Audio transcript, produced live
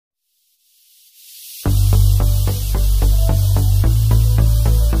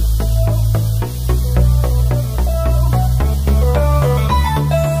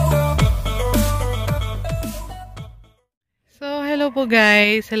po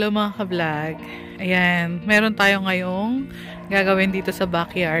guys! Hello mga ka-vlog! Ayan, meron tayo ngayong gagawin dito sa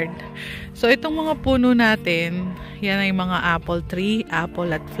backyard. So itong mga puno natin, yan ay mga apple tree, apple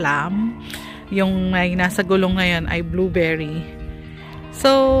at plum. Yung ay nasa gulong ngayon ay blueberry.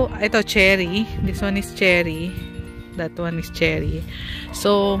 So ito cherry, this one is cherry, that one is cherry.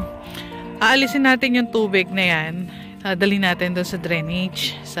 So aalisin natin yung tubig na yan, dalhin natin doon sa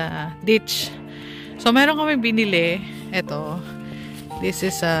drainage, sa ditch. So meron kami binili, ito. This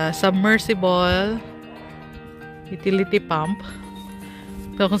is a submersible utility pump.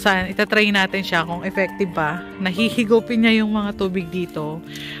 So kung saan, itatry natin siya kung effective ba. Nahihigupin niya yung mga tubig dito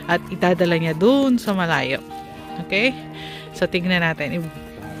at itadala niya dun sa malayo. Okay? So tignan natin.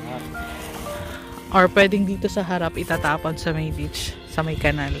 Or pwedeng dito sa harap itatapon sa may ditch, sa may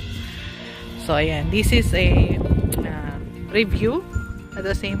kanal. So ayan, this is a review at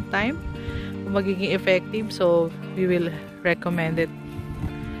the same time. Kung magiging effective, so we will recommend it.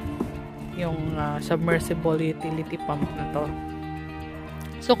 Yung submersible utility pump na to.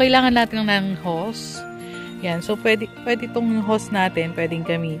 So, kailangan natin ng hose. Yan. So, pwede itong hose natin, pwedeng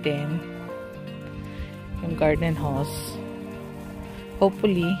gamitin. Yung garden hose.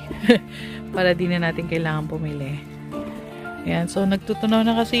 Hopefully, para di na natin kailangan pumili. Yan. So, nagtutunaw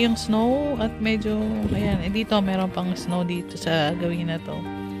na kasi yung snow at medyo, ayan, dito meron pang snow dito sa gawin na to.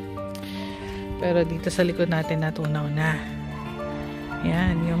 Pero dito sa likod natin natunaw na.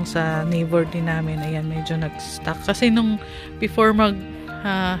 Yan, yung sa neighbor din namin, ayan, medyo nag-stuck. Kasi nung, before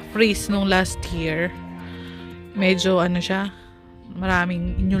mag-freeze nung last year, medyo, ano siya,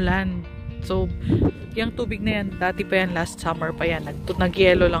 maraming inyulan. So, yung tubig na yan, dati pa yan, last summer pa yan,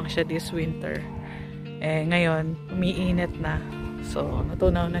 nag-yellow lang siya this winter. Eh, ngayon, umiinit na. So,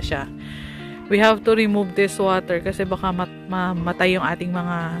 natunaw na siya. We have to remove this water kasi baka mamatay yung ating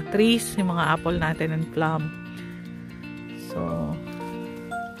mga trees, yung mga apple natin and plum. So,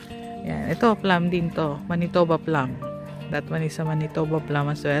 yan. Ito, plum din to. Manitoba plum. That one is a Manitoba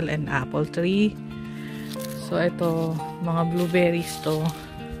plum as well. And apple tree. So, ito, mga blueberries to.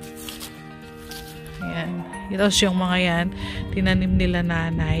 Ayan. Ito yung mga yan. Tinanim nila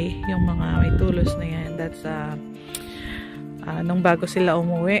nanay. Yung mga may tulos na yan. That's, nung bago sila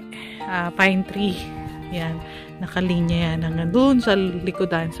umuwi. Pine tree. Yan. Nakalinya yan. Hanggang dun sa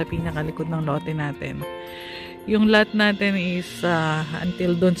likodan, sa pinakalikod ng lote natin. Yung lot natin is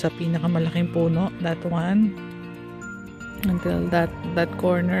until doon sa pinakamalaking puno, that one, until that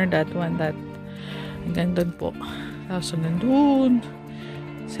corner, that one, that hanggang doon po. Tapos nandun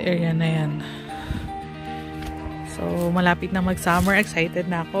sa area na yan. So malapit na mag-summer, excited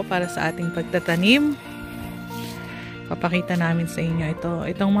na ako para sa ating pagtatanim. Papakita namin sa inyo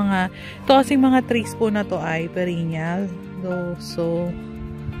itong mga, kasing mga trees po na to ay perennial. So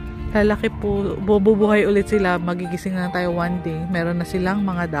lalaki po, bubuhay ulit sila, magigising na tayo one day, meron na silang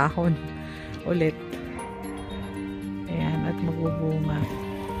mga dahon ulit. Ayan, at magbubunga.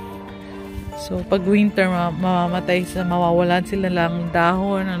 So, pag winter, mamamatay mawawalan sila lang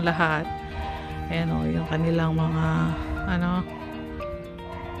dahon ang lahat. Ayan o, yung kanilang mga,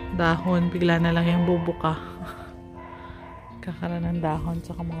 dahon, bigla na lang yung bubuka. Kakaroon ng dahon,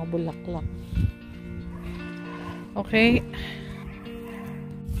 saka mga bulaklak. Okay.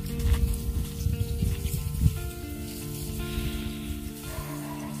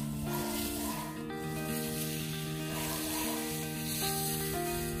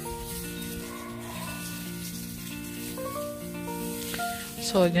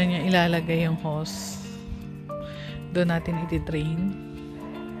 So, dyan yung ilalagay yung hose. Doon natin iti-drain.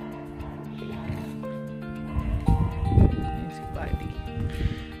 Ayan si Buddy.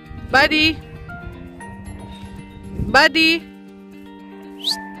 Buddy! Buddy!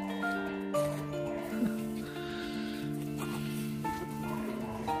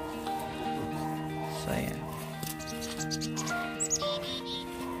 So, ayan.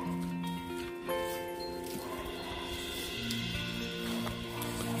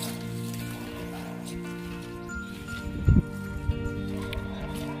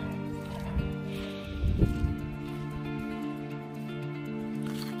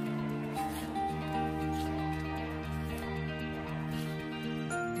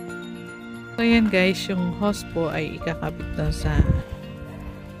 So, yan guys, yung hose po ay ikakabit doon sa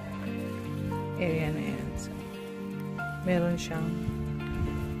area na yan. So, meron siyang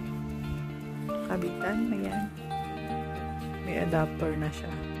kabitan na yan. May adapter na siya.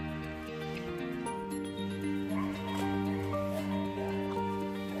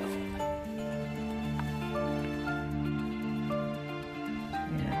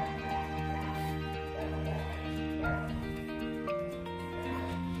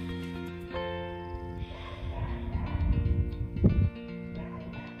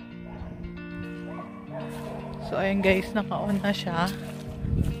 So, ayun guys, naka-on na siya.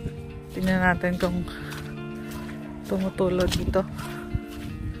 Tingnan natin kung tumutulo dito.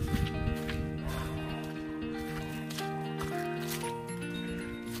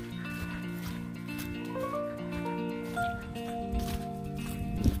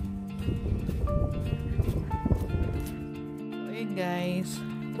 So, ayun guys,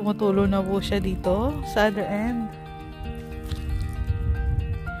 tumutulo na po siya dito sa other end.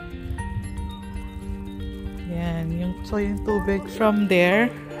 Yan, yung tubig from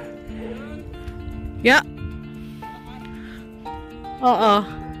there. Yeah. Oo.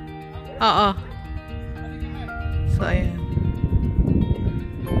 Oo. So, ayan.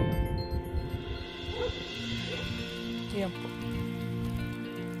 Ayan po.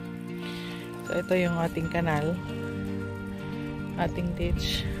 So, ito yung ating kanal. Ating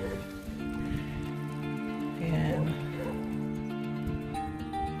ditch. Ayan.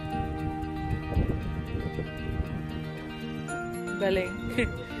 Galing.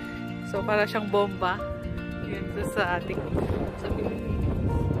 So, para siyang bomba. Yun sa ating sa Pilipinas.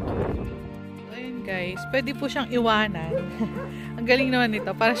 So, ayun guys. Pwede po siyang iwanan. Ang galing naman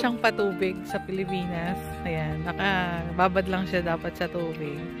nito. Para siyang patubig sa Pilipinas. Ayan. Nakababad lang siya dapat sa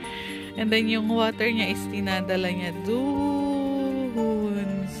tubig. And then, yung water niya is tinadala niya doon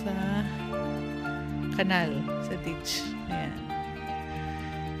sa kanal. Sa ditch. Ayan.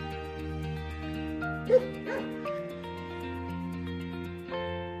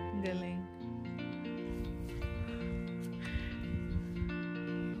 Galing.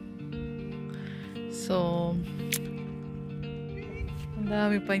 So, ang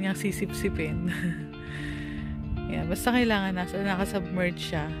dami pa niyang sisip-sipin. Yeah, basta kailangan nakasubmerge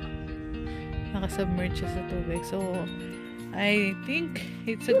siya. Nakasubmerge siya sa tubig. So, I think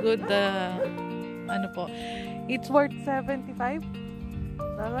it's a good, ano po, it's worth $75?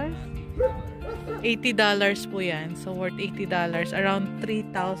 $80 po yan. So, worth $80. Around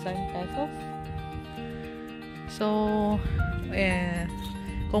 3,000 pesos. So,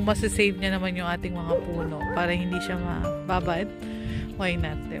 kung masasave niya naman yung ating mga puno para hindi siya mababad, why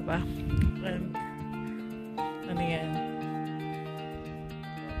not, diba? And, ano yan?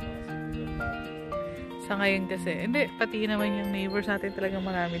 Sa ngayon kasi, hindi, pati naman yung neighbors natin talagang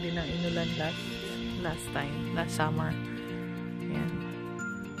marami din ng inulan last summer. Yan.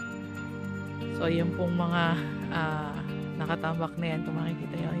 So, yung pong mga nakatambak na yan, kung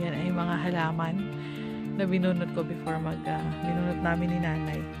makikita nyo, yan ay mga halaman na binunot ko before binunot namin ni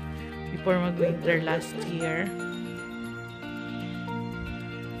nanay before mag-winter last year.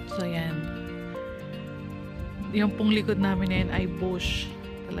 So, yan. Yung pong likod namin na yan ay bush.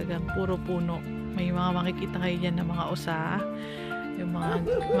 Talagang puro puno. May mga makikita kayo dyan na mga usa. Yung mga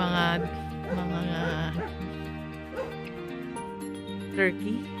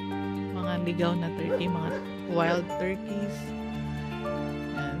turkey. Mga ligaw na turkey. Mga wild turkeys.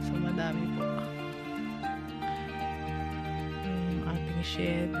 Yan. So, madami po. Yung ating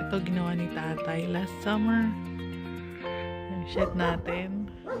shed. Ito ginawa ni tatay last summer. Yung shed natin.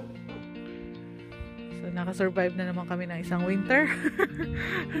 So, nakasurvive na naman kami ng isang winter.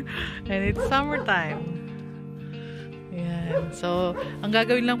 And it's summertime. Ayan. So, ang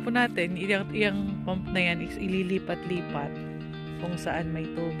gagawin lang po natin, yung pump na yan is ililipat-lipat kung saan may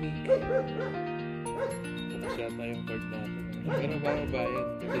tubig. Tapos yata yung card natin. Pero bayan,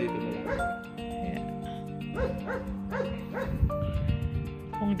 kasi dito na lang. Ayan.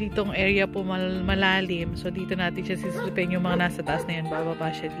 Kung ditong area po malalim, so dito natin siya sisilipin. Yung mga nasa taas na yan,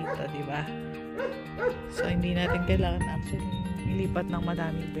 bababa siya dito, di ba? So, hindi natin kailangan actually ilipat ng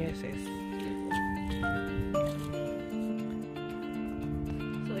madaming beses.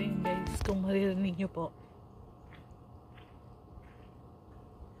 So, yun guys, kung maririnig nyo po,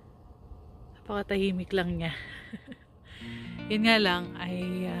 napakatahimik lang niya. Yun nga lang,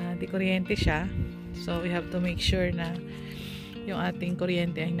 ay di kuryente siya. So, we have to make sure na yung ating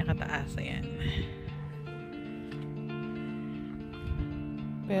kuryente ay nakataas. Ayan.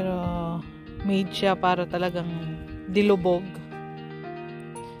 Pero, made siya para talagang dilubog.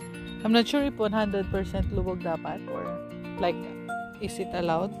 I'm not sure if 100% lubog dapat or like, is it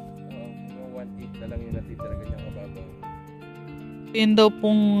allowed? Yung 1/8 na lang yung natitira ganyang kababaw.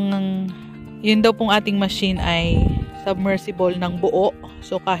 Yun daw pong ating machine ay submersible ng buo.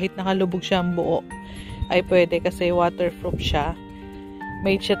 So, kahit nakalubog siya ang buo, ay pwede kasi waterproof siya.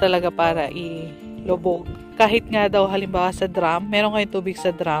 Made siya talaga para ilubog. Kahit nga daw halimbawa sa drum, meron kayong tubig sa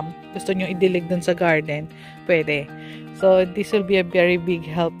drum, gusto nyo idilig dun sa garden, pwede. So, this will be a very big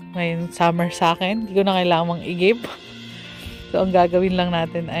help ngayon summer sa akin. Hindi ko na kailangang i-give. So, ang gagawin lang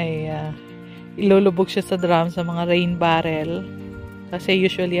natin ay ilulubog siya sa drum sa mga rain barrel. Kasi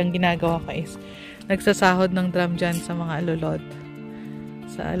usually, ang ginagawa ko is nagsasahod ng drum dyan sa mga alulod.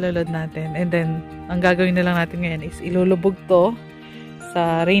 Sa alulod natin. And then, ang gagawin na lang natin ngayon is ilulubog to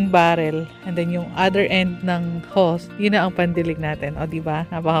sa rain barrel. And then, yung other end ng hose, yun na ang pandilig natin. O, diba?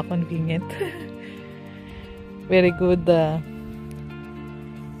 Napaka-convenient. Very good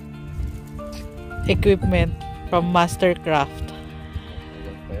equipment from Martercraft.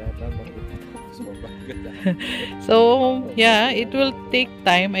 So, yeah, it will take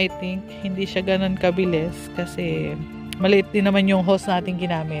time, I think. Hindi siya ganun kabilis kasi maliit din naman yung hose natin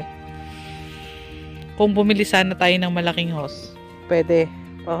ginamit. Kung bumili sana tayo ng malaking hose, pwede.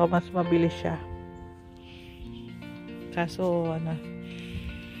 Baka mas mabilis siya. Kaso,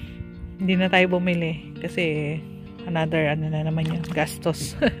 hindi na tayo bumili. Kasi, another, na naman yun,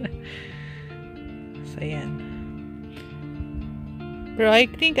 gastos. So, ayan. Pero I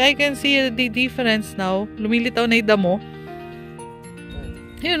think I can see the difference now. Lumilitaw na yung damo.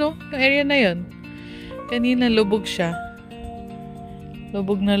 Yun, yung area na yun. Kanina, lubog siya.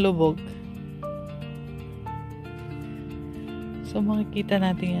 Lubog na lubog. So, makikita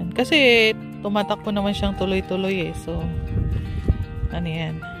natin yan. Kasi, tumatakbo naman siyang tuloy-tuloy eh. So, ano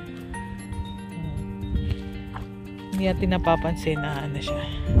yan. Hindi natin napapansin na siya.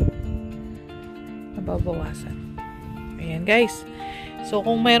 Nababawasan. Ayan, guys. So,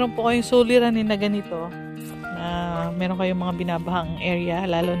 kung meron po kayong suliranin na ganito, na meron kayong mga binabahang area,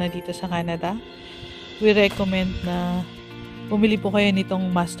 lalo na dito sa Canada, we recommend na bumili po kayo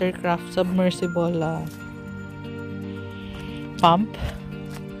nitong Martercraft submersible pump.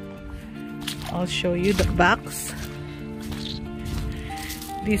 I'll show you the box.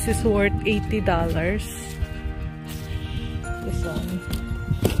 This is worth $80. This one.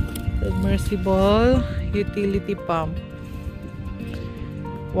 Submersible utility pump.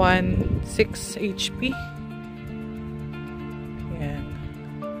 1.6 HP. Yan.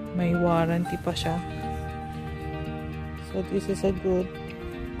 May warranty pa siya. So, this is a good.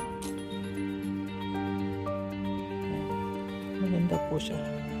 Maganda po siya.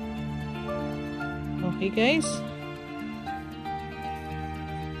 Okay, guys.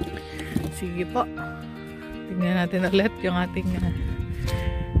 Sige po. Tingnan natin ulit yung ating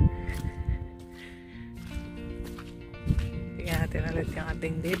yung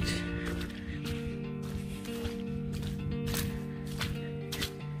ating ditch.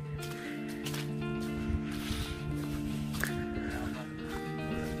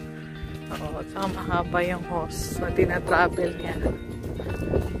 Oo, saka mahaba yung hose na tina-travel niya.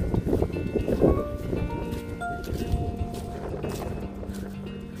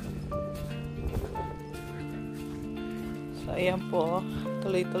 So, ayan po.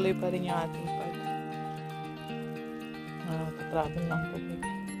 Tuloy-tuloy pa rin yung ating travel lang po.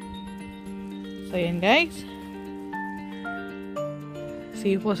 So, ayan guys.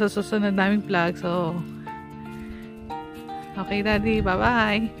 See you po sa susunod naming vlog. So, okay daddy.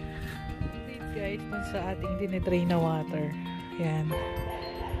 Bye-bye. Guys, dun sa ating dinidrain na water. Ayan.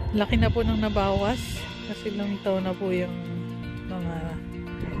 Laki na po nung nabawas. Kasi lumitaw na po yung mga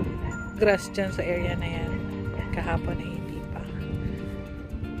grass dyan sa area na yan. Kahapon na hindi pa.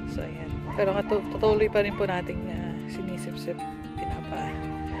 So, ayan. Pero patuloy pa rin po nating sinisip-sip,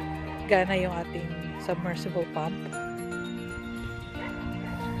 pinapagana yung ating submersible pump.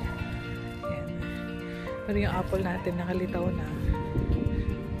 Ayan. Pero yung apple natin nakalitaw na.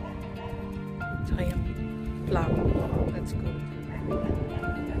 Tsaka yung plum. That's good.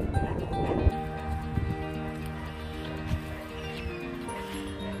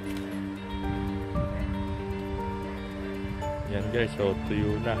 Yan guys, so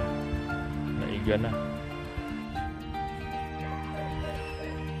tuyo na. Naiga na.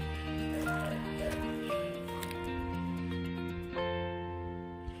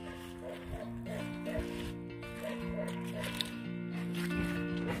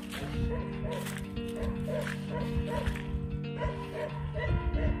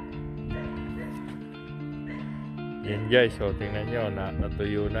 Yan guys, so tingnan nyo,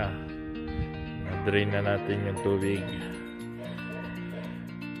 natuyo na. Na-drain na natin yung tubig.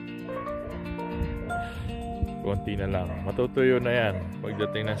 Konti na lang. Matutuyo na yan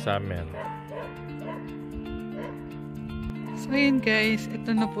pagdating ng summer. So yun guys,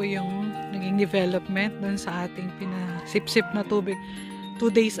 ito na po yung naging development dun sa ating pinasip-sip na tubig 2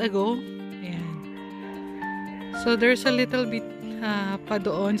 days ago. Ayan. So there's a little bit pa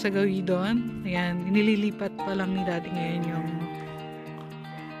doon sa gawidon. Ayan, nililipat pa lang ni daddy ngayon yung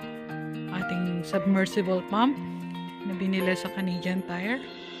ating submersible pump na binili sa Canadian Tire.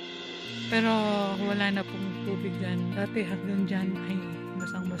 Pero wala na pong tubig dyan. Dati hanggang dyan ay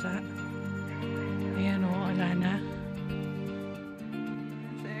basang-basa. Ayan o, wala na.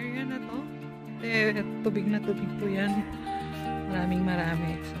 Sa area na to, dati tubig na tubig po yan.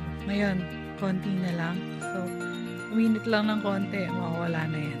 Marami. So, ngayon, konti na lang. So, uminit lang ng konti, mawawala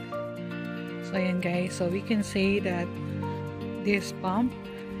na yan. So, ayan guys. So, we can say that this pump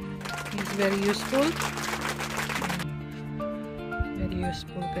is very useful. Very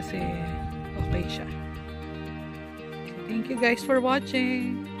useful kasi okay siya. Thank you guys for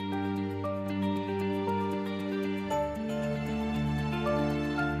watching.